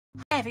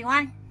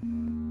everyone,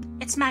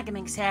 it's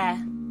Minx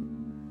here.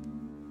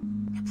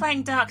 We're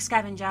playing Dark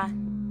Scavenger.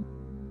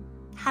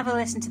 Have a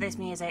listen to this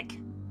music.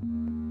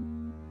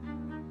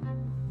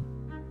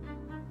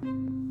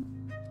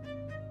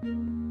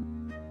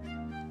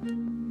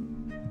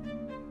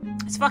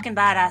 It's fucking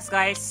badass,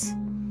 guys.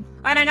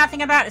 I know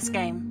nothing about this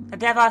game. The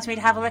dev asked me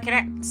to have a look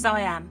at it, so I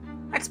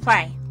am. Let's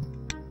play.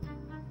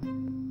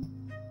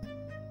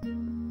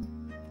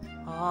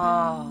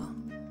 Oh.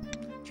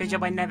 Good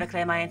job I never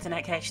clear my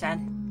internet cache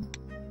then.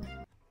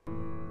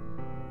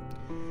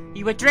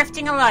 You were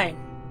drifting alone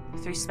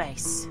through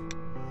space.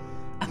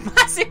 A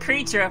massive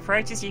creature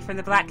approaches you from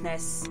the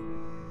blackness.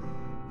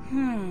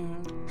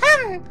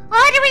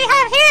 What do we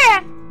have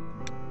here?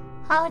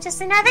 Oh,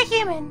 just another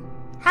human.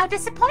 How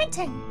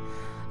disappointing.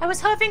 I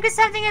was hoping for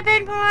something a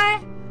bit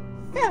more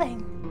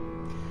filling.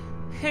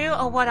 Who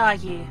or what are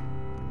you?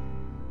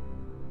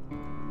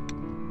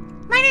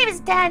 My name is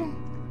Dan.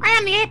 I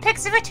am the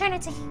apex of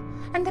eternity,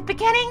 and the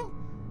beginning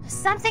of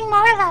something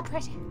more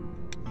elaborate.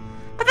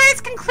 But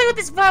let's conclude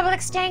this verbal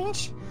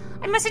exchange.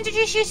 I must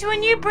introduce you to a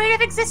new breed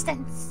of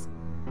existence.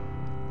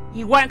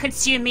 You won't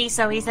consume me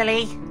so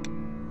easily.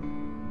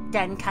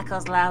 Den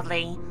cackles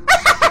loudly.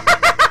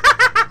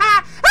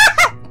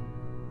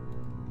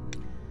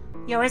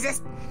 Your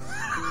resistance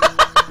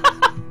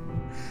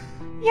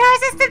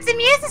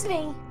amuses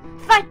me.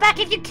 Fight back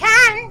if you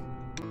can.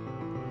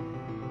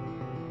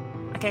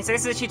 Okay, so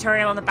this is a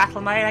tutorial on the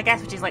battle mode, I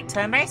guess, which is like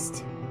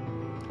turn-based.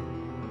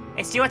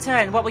 It's your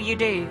turn. What will you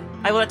do?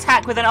 I will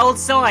attack with an old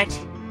sword.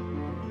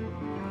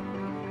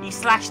 You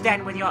slash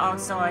Den with your old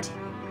sword.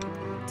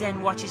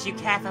 Den watches you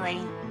carefully.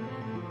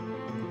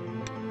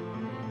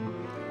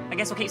 I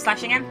guess we'll keep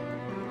slashing him.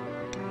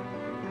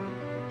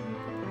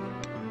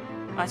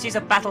 Oh, let's use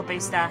a battle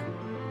booster.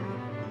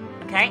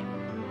 Okay.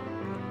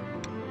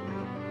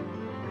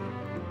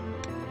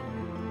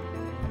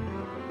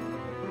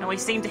 And we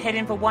seem to hit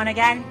him for one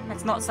again.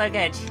 That's not so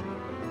good.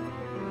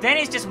 Den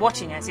is just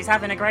watching us. He's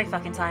having a great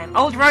fucking time.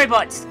 Old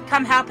robot,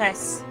 come help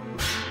us.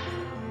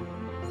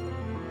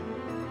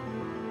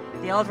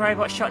 The old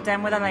robot shot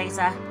Den with a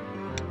laser.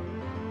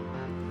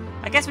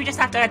 I guess we just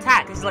have to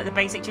attack. This is like the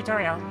basic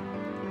tutorial.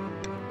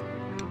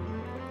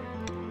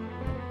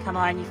 Come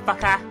on, you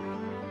fucker.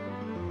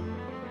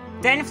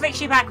 Den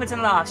flicks you backwards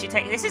and laughs. You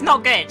take. This is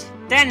not good.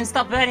 Den,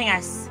 stop burning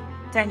us.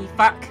 Den, you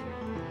fuck.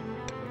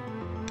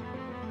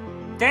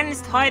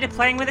 Den's tired of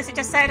playing with us, it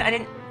just said. I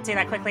didn't do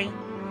that quickly.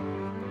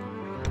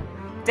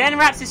 Den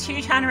wraps his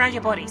huge hand around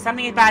your body.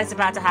 Something bad is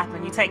about to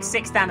happen. You take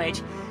 6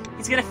 damage.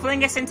 He's gonna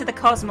fling us into the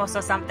cosmos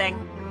or something.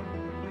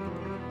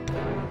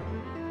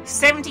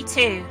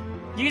 72.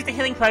 Use the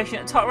healing potion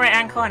at the top right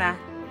hand corner.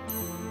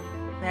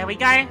 There we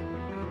go.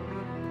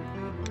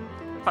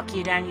 Fuck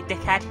you, Den, you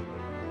dickhead.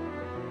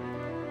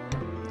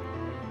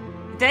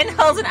 Den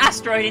hurls an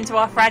asteroid into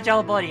our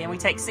fragile body and we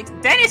take 6.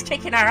 Den is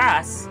kicking our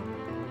ass.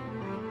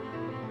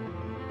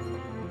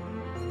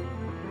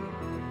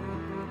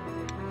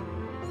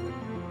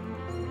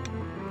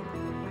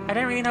 I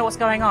don't really know what's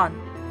going on.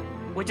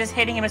 We're just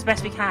hitting him as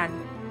best we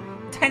can.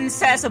 Den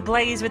sets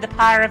ablaze with the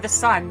power of the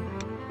sun.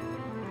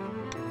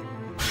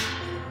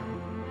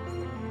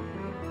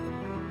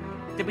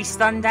 Did we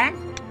stun Den?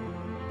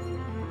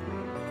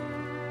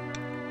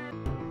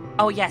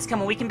 Oh yes,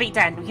 come on, we can beat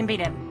Den. We can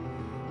beat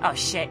him. Oh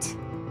shit.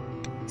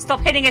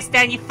 Stop hitting us,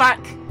 Den, you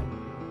fuck!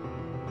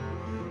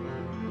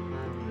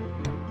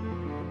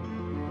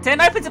 Den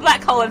opens a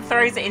black hole and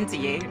throws it into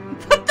you.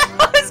 What the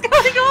hell is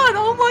going on?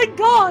 Oh my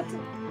god!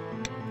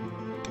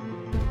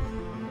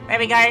 There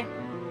we go.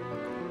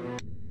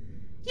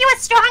 You are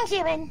strong,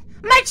 human.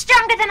 Much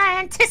stronger than I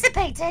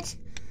anticipated.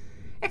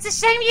 It's a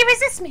shame you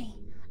resist me.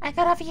 I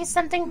could offer you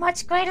something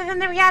much greater than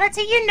the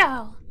reality you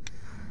know.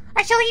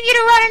 I shall leave you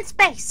to rot in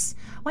space.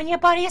 When your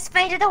body has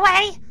faded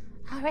away,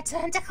 I'll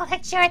return to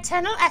collect your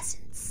eternal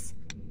essence.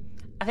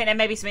 I think there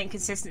may be some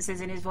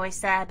inconsistencies in his voice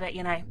there, but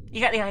you know,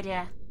 you get the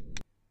idea.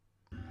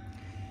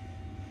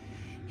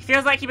 It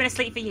feels like you've been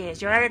asleep for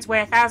years. Your eyelids weigh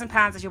 1,000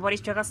 pounds as your body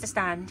struggles to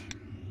stand.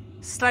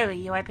 Slowly,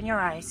 you open your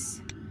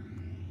eyes.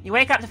 You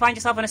wake up to find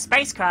yourself on a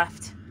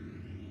spacecraft.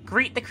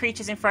 Greet the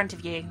creatures in front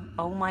of you.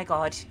 Oh my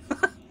god.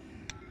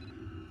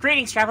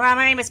 Greetings, traveller.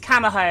 My name is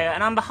Camaho,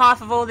 and on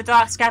behalf of all the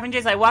Dark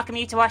Scavengers, I welcome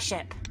you to our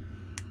ship.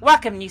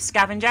 Welcome, new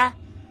scavenger.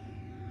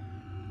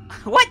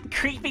 What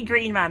creepy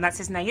green man, that's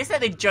his name. He's like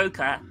the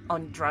Joker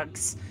on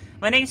drugs.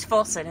 My name's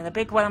Fulson, and the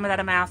big one without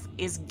a mouth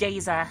is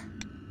Gazer.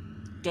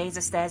 Gazer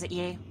stares at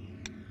you.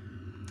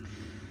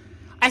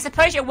 I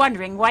suppose you're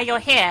wondering why you're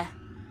here.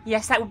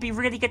 Yes, that would be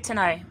really good to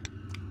know.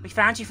 We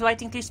found you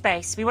floating through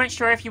space. We weren't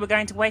sure if you were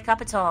going to wake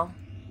up at all.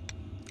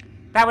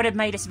 That would have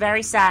made us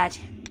very sad.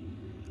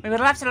 We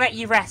would love to let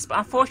you rest, but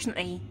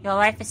unfortunately, your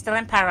life is still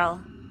in peril.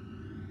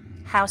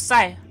 How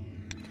so?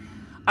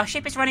 Our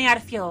ship is running out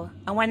of fuel,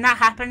 and when that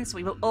happens,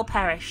 we will all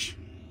perish.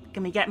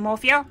 Can we get more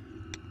fuel?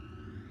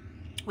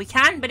 We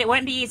can, but it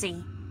won't be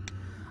easy.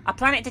 Our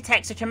planet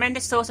detects a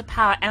tremendous source of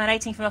power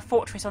emanating from a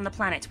fortress on the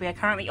planet we are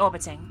currently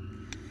orbiting.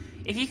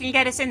 If you can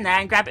get us in there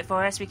and grab it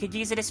for us, we could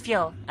use it as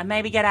fuel, and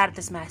maybe get out of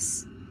this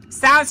mess.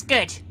 Sounds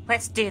good.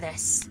 Let's do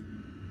this.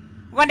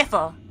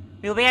 Wonderful.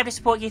 We will be able to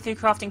support you through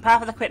crafting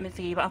powerful equipment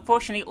for you, but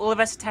unfortunately all of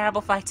us are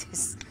terrible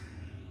fighters.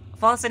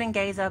 Falson and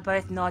Gazer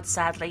both nod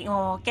sadly.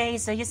 Oh,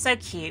 Gazer, you're so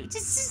cute.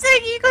 Just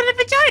like you got a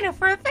vagina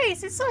for a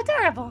face. It's so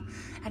adorable.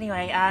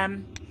 Anyway,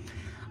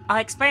 I'll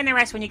explain the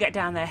rest when you get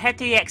down there. Head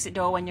through the exit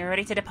door when you're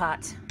ready to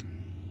depart.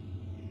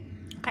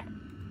 Okay.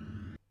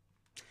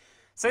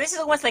 So this is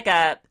almost like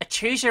a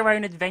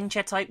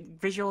choose-your-own-adventure type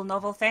visual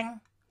novel thing.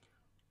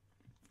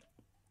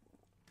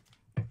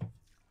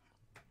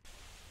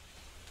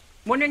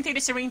 Wandering through the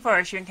serene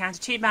forest, you encounter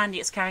two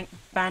bandits carrying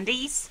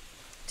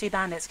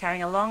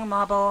a long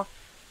marble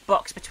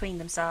box between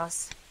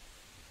themselves.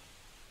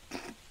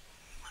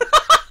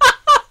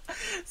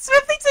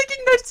 Swiftly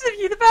taking notice of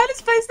you, the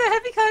bandits place their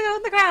heavy cargo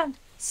on the ground,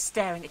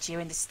 staring at you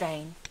in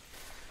disdain.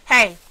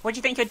 Hey, what do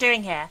you think you're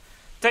doing here?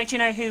 Don't you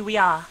know who we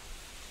are?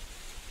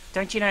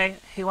 Don't you know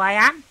who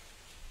I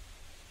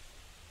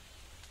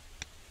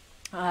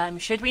am?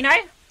 Should we know?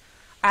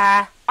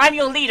 I'm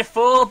your leader,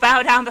 fool.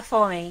 Bow down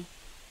before me.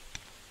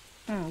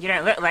 You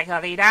don't look like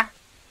our leader.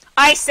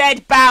 I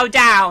said bow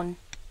down!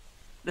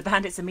 The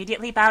bandits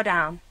immediately bow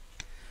down.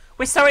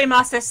 We're sorry,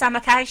 Master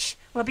Samakash.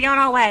 We'll be on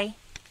our way.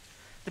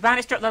 The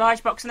bandits drop the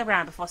large box on the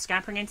ground before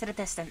scampering into the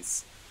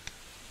distance.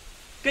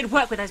 Good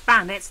work with those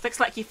bandits. Looks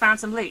like you found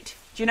some loot.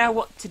 Do you know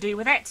what to do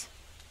with it?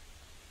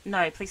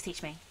 No, please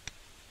teach me.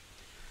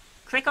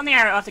 Click on the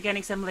arrow after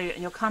getting some loot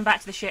and you'll come back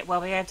to the ship where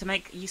we'll be able to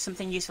make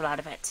something useful out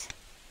of it.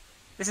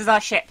 This is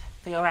our ship,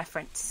 for your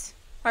reference.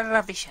 What a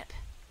lovely ship.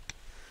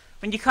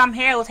 When you come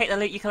here, we'll take the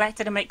loot you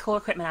collected and make cool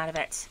equipment out of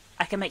it.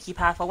 I can make you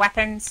powerful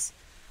weapons.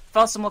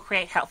 Folsom will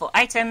create helpful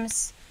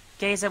items.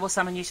 Gazer will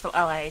summon useful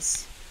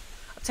allies.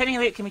 Obtaining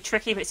loot can be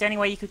tricky, but it's the only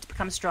way you could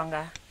become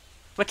stronger.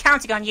 We're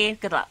counting on you.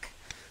 Good luck.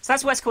 So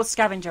that's what's called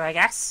Scavenger, I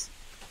guess.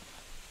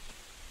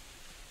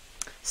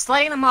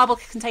 Sliding the marble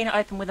container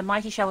open with a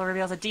mighty shovel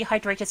reveals a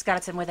dehydrated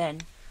skeleton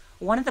within.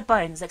 One of the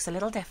bones looks a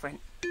little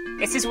different.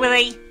 This is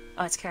Willy.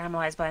 Oh, it's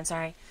caramelized bone,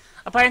 sorry.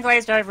 A bone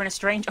glazed over in a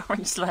strange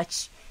orange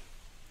sludge.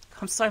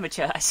 I'm so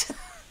mature.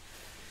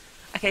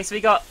 Okay, so we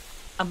got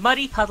a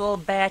muddy puddle,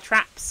 bear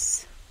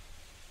traps.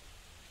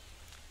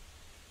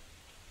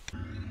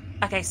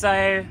 Okay,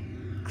 so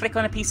click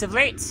on a piece of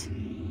loot.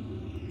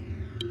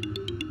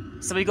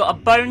 So we got a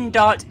bone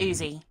dart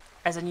Uzi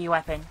as a new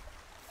weapon.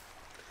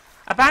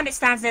 A bandit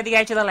stands near the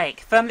edge of the lake,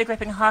 firmly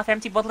gripping a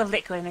half-empty bottle of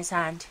liquid in his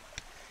hand.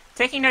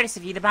 Taking notice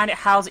of you, the bandit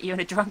howls at you in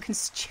a drunken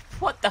stew.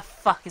 What the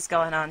fuck is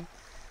going on?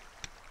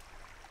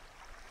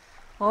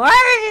 What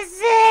is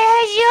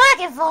it you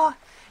looking for?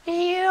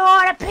 You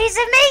want a piece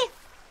of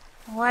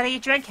me? What are you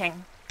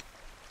drinking?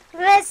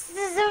 This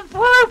is a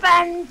poop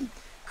and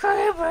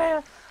crew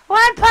brew.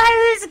 One pint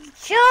is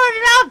killed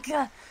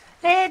vodka.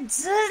 It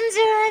doesn't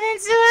turn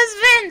into a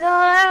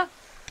spindle.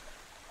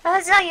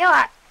 I'll tell you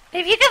what.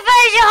 If you can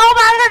finish your whole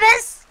bottle of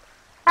this,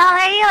 I'll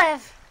let you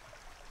live.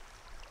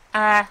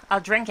 I'll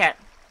drink it.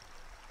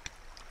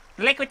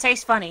 The liquid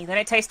tastes funny, then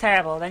it tastes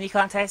terrible, then you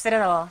can't taste it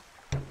at all.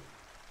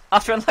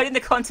 After unloading the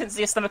contents of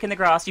your stomach in the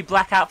grass, you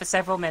black out for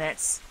several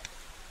minutes.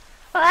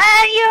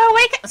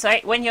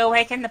 When you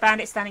awaken, the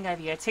bandit's standing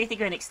over you, a toothy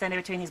grin extended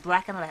between his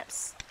blackened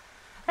lips.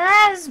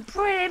 That was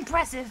pretty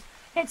impressive.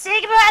 And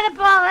take it out of the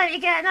bottle and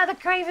you get another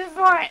craving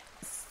for it.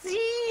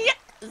 See ya!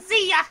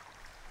 See ya!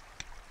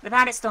 The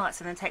bandit snorts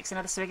and then takes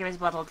another swig of his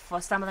bottle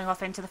before stumbling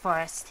off into the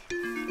forest.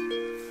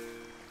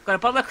 Got a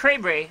bottle of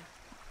cream brew.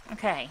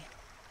 Okay.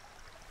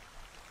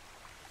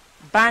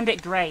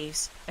 Bandit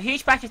graves. A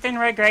huge patch of thin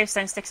red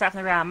gravestone sticks out from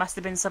the ground. Must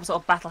have been some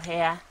sort of battle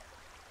here.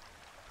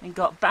 We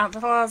got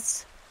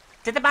battles.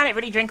 Did the bandit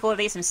really drink all of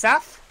these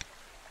himself?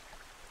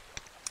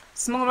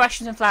 Small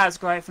mushrooms and flowers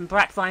grow from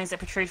black vines that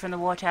protrude from the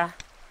water.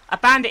 A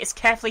bandit is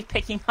carefully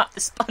picking up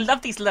the I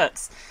love these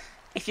looks.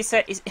 As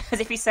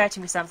if he's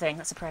searching for something.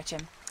 Let's approach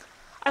him.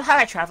 Oh,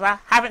 hello, traveller.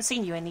 Haven't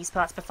seen you in these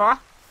parts before.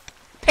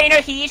 Pay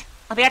no heed.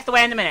 I'll be out of the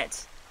way in a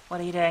minute.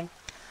 What are you doing?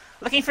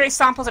 Looking for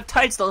samples of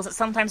toadstools that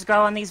sometimes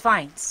grow on these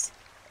vines.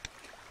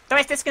 Though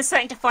it's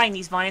disconcerting to find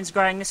these vines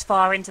growing this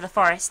far into the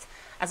forest,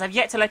 as I've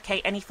yet to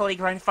locate any fully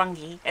grown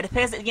fungi, it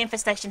appears that the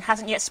infestation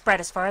hasn't yet spread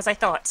as far as I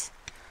thought.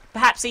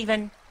 Perhaps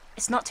even,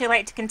 it's not too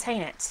late to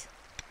contain it.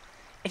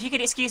 If you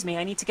could excuse me,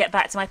 I need to get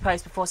back to my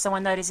post before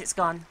someone notices it's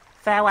gone.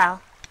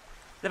 Farewell.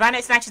 The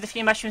bandit snatches a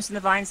few mushrooms from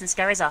the vines and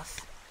scurries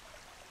off.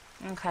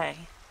 Okay.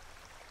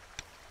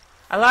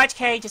 A large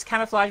cage is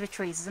camouflaged with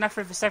trees. There's enough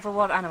room for several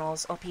wild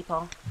animals or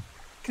people.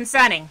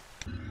 Concerning.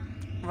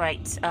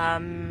 Right, no,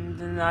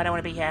 I don't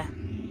want to be here.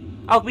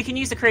 Oh, we can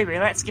use the crew brew.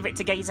 Let's give it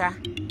to Gazer.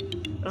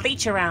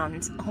 Leech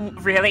around. Oh,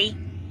 really?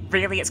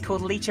 Really? It's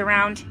called leech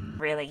around?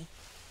 Really?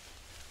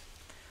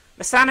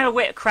 The sound of a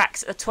whip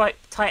cracks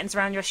tightens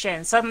around your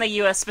shin. Suddenly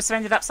you are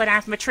suspended upside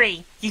down from a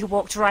tree. You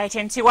walked right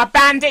into a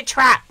bandit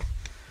trap!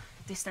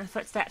 Distant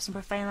footsteps and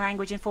profane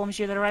language informs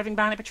you that a roving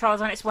bandit patrol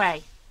is on its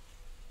way.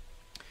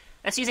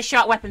 Let's use a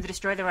sharp weapon to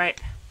destroy the rope.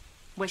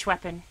 Which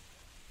weapon?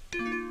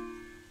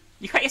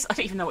 You cut yourself. I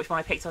don't even know which one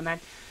I picked on then.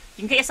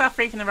 You can get yourself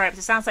free from the ropes.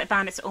 It sounds like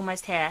bandits are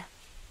almost here.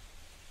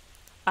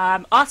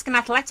 Ask an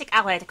athletic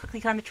ally to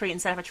quickly climb the tree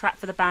and set up a trap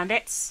for the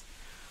bandits.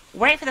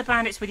 Wait for the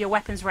bandits with your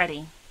weapons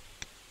ready.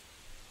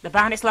 The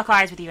bandits lock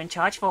eyes with you and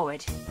charge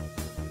forward.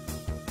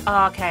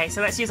 Okay,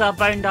 so let's use our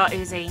Bone Dart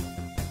Uzi.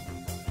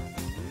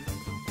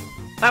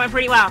 That went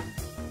pretty well.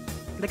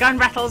 The gun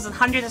rattles and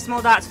hundreds of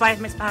small darts fly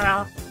from its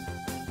barrel.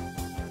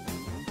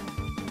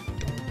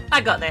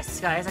 I got this,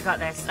 guys. I got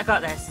this. I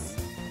got this.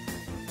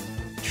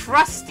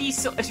 Trusty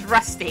it's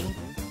rusty.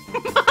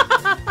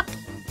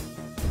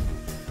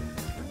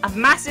 A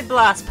massive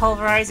blast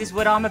pulverizes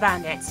wood armor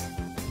bandit.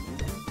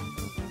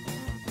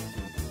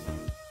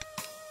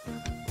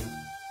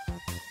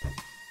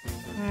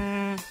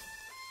 A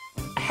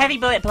heavy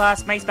bullet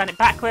blast makes bandit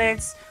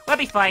backwards. We'll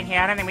be fine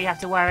here. I don't think we have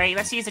to worry.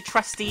 Let's use a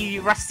trusty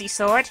rusty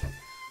sword.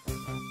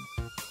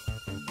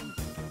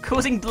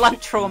 Causing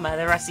blunt trauma,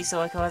 the rusty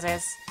sword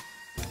causes.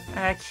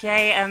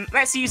 Okay,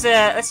 let's use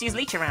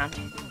leech around.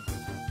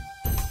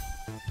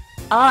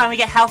 Oh, and we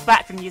get health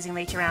back from using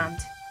leech around.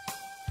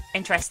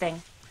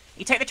 Interesting.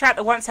 You take the trap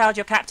that once held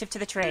your captive to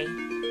the tree.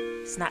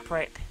 Snap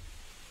rope.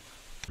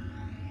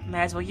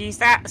 May as well use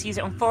that. Let's use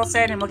it on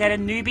Fulson and we'll get a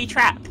newbie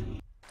trap.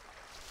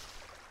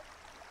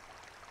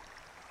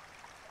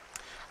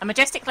 A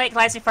majestic lake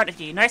lies in front of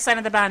you. No sign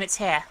of the bandits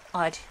here.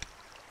 Odd.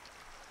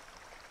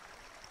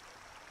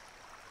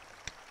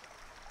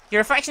 Your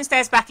reflection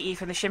stares back at you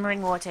from the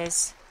shimmering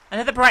waters.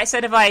 Another bright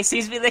set of eyes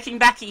seems to be looking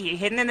back at you,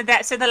 hidden in the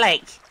depths of the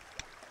lake.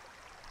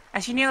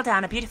 As you kneel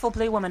down, a beautiful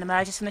blue woman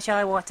emerges from the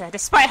shallow water.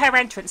 Despite her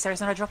entrance, there is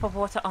not a drop of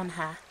water on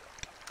her.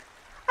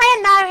 I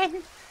am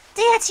Marin,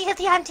 deity of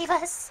the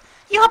Antiverse.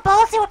 You are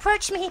bold to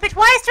approach me, but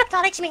wise to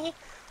acknowledge me.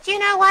 Do you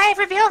know why I've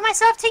revealed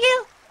myself to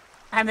you?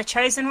 I am the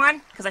chosen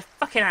one, because I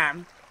fucking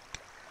am.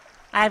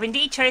 I have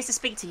indeed chose to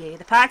speak to you.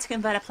 The power to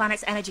convert a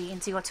planet's energy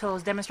into your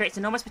tools demonstrates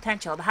enormous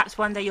potential. Perhaps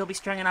one day you'll be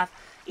strong enough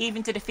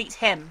even to defeat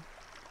him.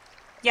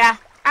 Yeah,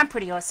 I'm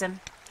pretty awesome.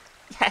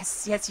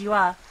 Yes, you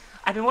are.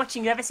 I've been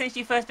watching you ever since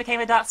you first became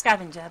a Dark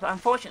Scavenger, but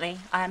unfortunately,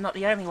 I am not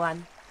the only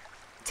one.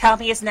 Tell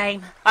me his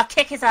name. I'll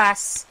kick his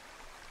ass.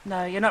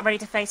 No, you're not ready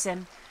to face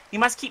him. You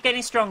must keep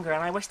getting stronger,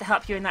 and I wish to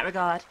help you in that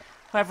regard.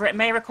 However, it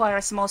may require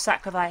a small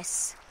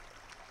sacrifice.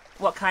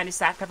 What kind of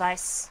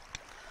sacrifice?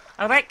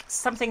 I would like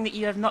something that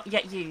you have not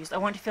yet used. I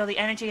want to feel the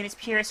energy in its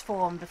purest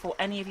form before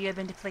any of you have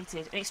been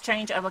depleted. In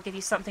exchange, I will give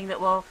you something that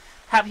will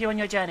help you on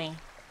your journey.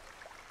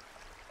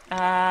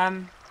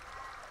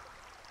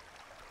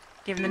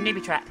 Give him the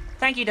newbie trap.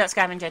 Thank you, Dark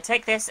Scavenger.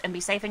 Take this and be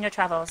safe in your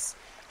travels.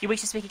 If you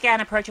wish to speak again,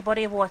 approach a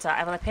body of water.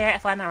 I will appear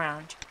if I'm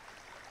around.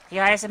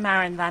 The eyes of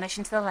Marin vanish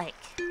into the lake.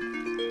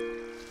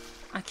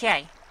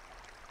 Okay.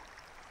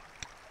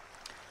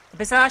 The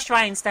bizarre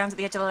shrine stands at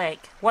the edge of the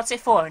lake. What's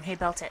it for and who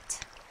built it?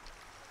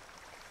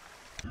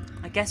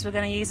 I guess we're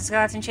going to use the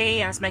skeleton chi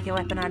and let's make a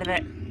weapon out of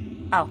it.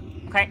 Oh,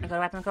 okay. I've got a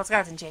weapon called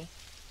skeleton chi.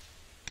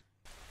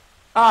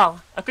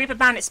 Oh, a group of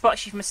bandits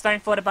spots you from a stone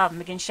fort above and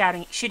begin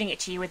shooting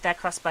at you with their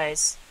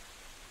crossbows.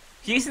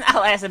 Use an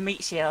ally as a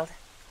meat shield.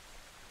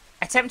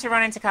 Attempt to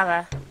run into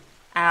cover.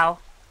 Ow.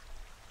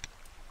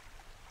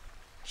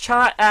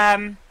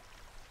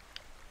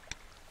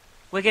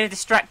 We're going to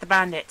distract the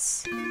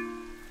bandits.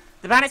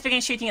 The bandits begin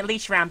shooting at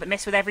leech round but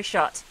miss with every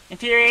shot.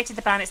 Infuriated,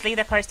 the bandits leave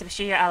their post to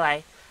pursue your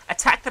ally.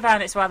 Attack the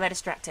bandits while they're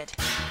distracted.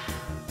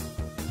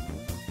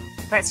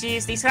 Let's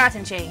use the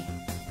skeleton chi.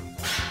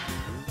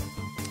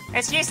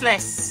 It's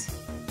useless.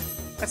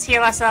 Let's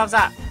heal ourselves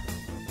up.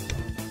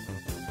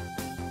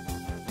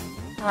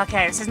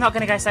 Okay, this is not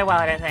going to go so well,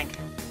 I don't think.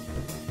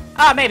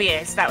 Oh, maybe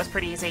it is. That was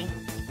pretty easy.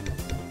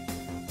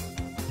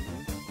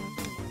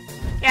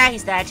 Yeah,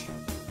 he's dead.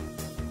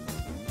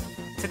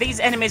 So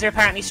these enemies are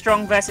apparently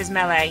strong versus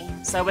melee,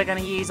 so we're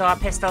going to use our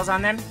pistols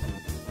on them.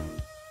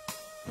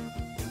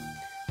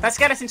 That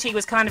skeleton chi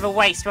was kind of a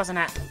waste, wasn't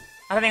it?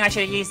 I don't think I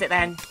should have used it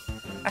then.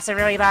 That's a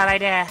really bad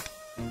idea.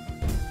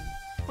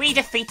 We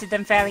defeated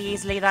them fairly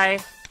easily, though.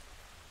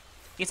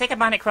 You take a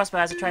bandit crossbow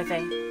as a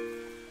trophy.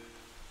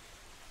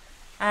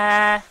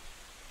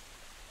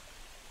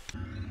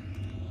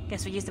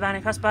 Guess we use the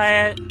bandit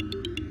crossbow.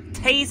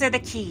 Taser the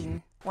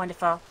Keen.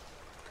 Wonderful.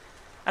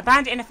 A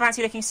bandit in a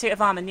fancy-looking suit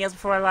of armour kneels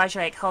before a large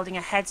lake, holding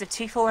the heads of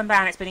two fallen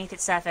bandits beneath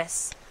its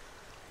surface.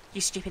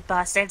 You stupid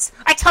bastards.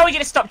 I told you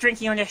to stop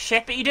drinking on your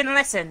ship, but you didn't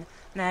listen.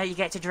 Now you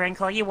get to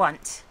drink all you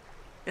want.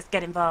 Let's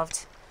get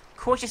involved.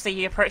 Cautiously,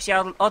 you approach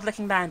the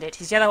odd-looking bandit.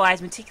 His yellow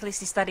eyes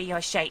meticulously study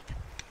your shape.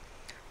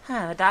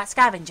 Oh, Dark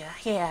Scavenger,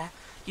 here.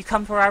 You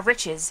come for our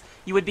riches.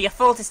 You would be a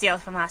fool to steal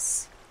from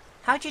us.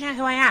 How do you know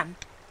who I am?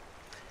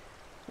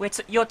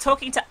 You're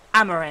talking to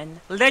Amarin,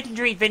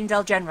 legendary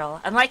Vindel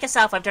general, and like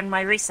yourself, I've done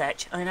my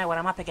research. I know what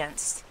I'm up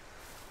against.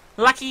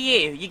 Lucky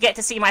you. You get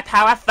to see my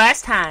power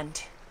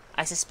firsthand.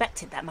 I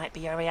suspected that might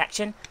be your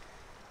reaction.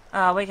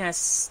 Oh, we're gonna...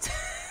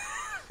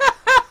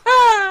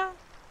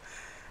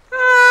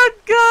 Oh,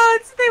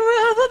 God!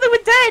 I thought they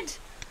were dead!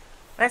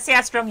 Let's see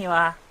how strong you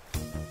are.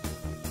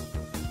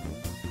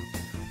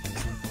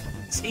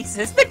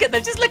 Jesus, look at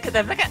them! Just look at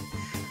them! Look at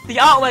the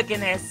artwork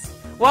in this!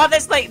 While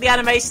this, like, the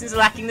animations are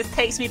lacking, this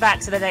takes me back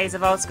to the days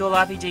of old school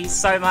RPGs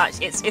so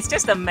much. It's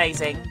just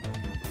amazing.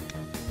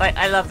 Like,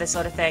 I love this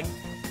sort of thing.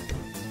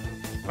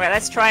 Right,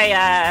 let's try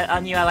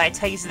our new ally,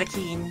 Taser the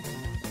Keen.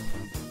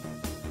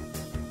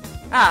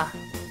 Ah.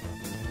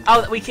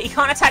 Oh, he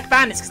can't attack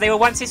bandits because they were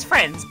once his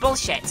friends.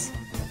 Bullshit.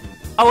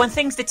 Oh, and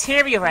things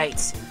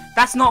deteriorate.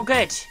 That's not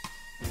good.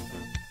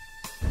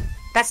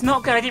 That's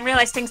not good. I didn't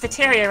realise things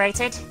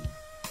deteriorated.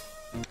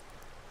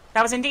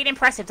 That was indeed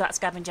impressive, Dark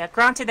Scavenger.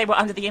 Granted, they were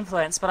under the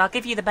influence, but I'll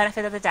give you the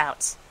benefit of the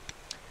doubt.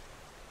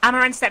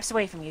 Amaran steps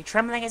away from you.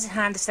 Trembling as his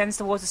hand descends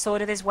towards the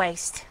sword at his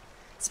waist.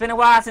 It's been a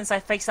while since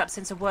I've faced up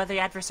since a worthy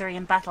adversary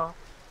in battle.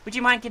 Would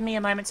you mind giving me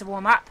a moment to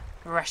warm up?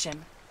 Rush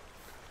him.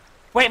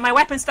 Wait, my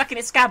weapon's stuck in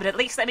its scabbard. At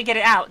least let me get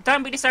it out.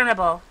 Don't be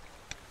dishonourable.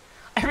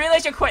 I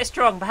realise you're quite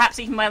strong, perhaps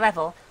even my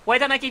level. Why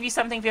don't I give you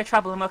something for your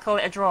trouble and we'll call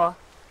it a draw?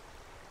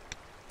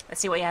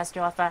 Let's see what he has to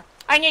offer.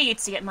 I knew you'd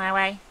see it my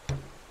way.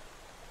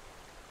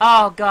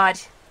 Oh, God.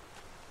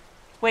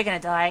 We're gonna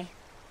die.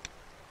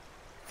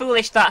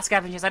 Foolish Dark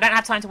Scavengers, I don't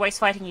have time to waste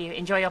fighting you.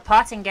 Enjoy your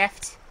parting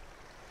gift.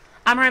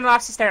 Amaran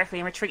laughs hysterically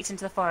and retreats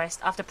into the forest.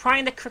 After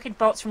prying the crooked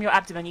bolts from your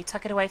abdomen, you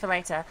tuck it away for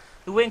later.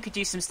 The wound could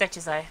use some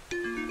stitches, though.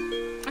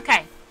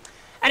 Okay.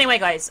 Anyway,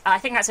 guys, I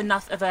think that's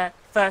enough of a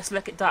first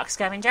look at Dark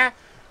Scavenger.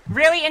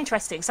 Really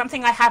interesting.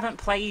 Something I haven't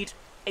played,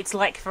 it's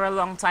like, for a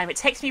long time. It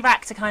takes me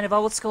back to kind of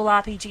old school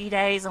RPG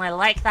days, and I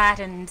like that,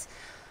 and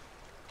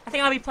I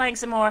think I'll be playing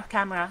some more off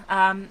camera.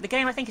 The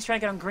game, I think, is trying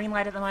to get on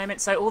Greenlight at the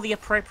moment, so all the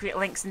appropriate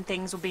links and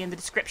things will be in the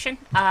description.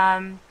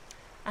 And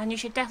you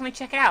should definitely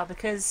check it out,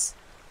 because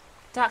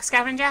Dark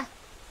Scavenger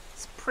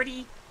is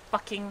pretty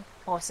fucking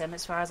awesome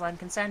as far as I'm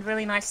concerned.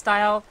 Really nice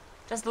style,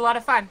 just a lot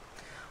of fun.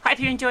 Hope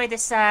you enjoyed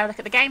this look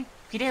at the game.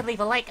 If you did, leave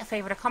a like, a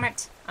favourite, a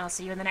comment. I'll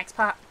see you in the next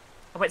part.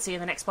 I won't see you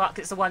in the next part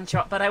because it's a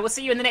one-shot, but I will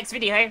see you in the next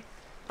video.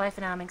 Bye for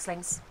now,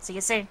 Minxlings. See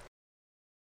you soon.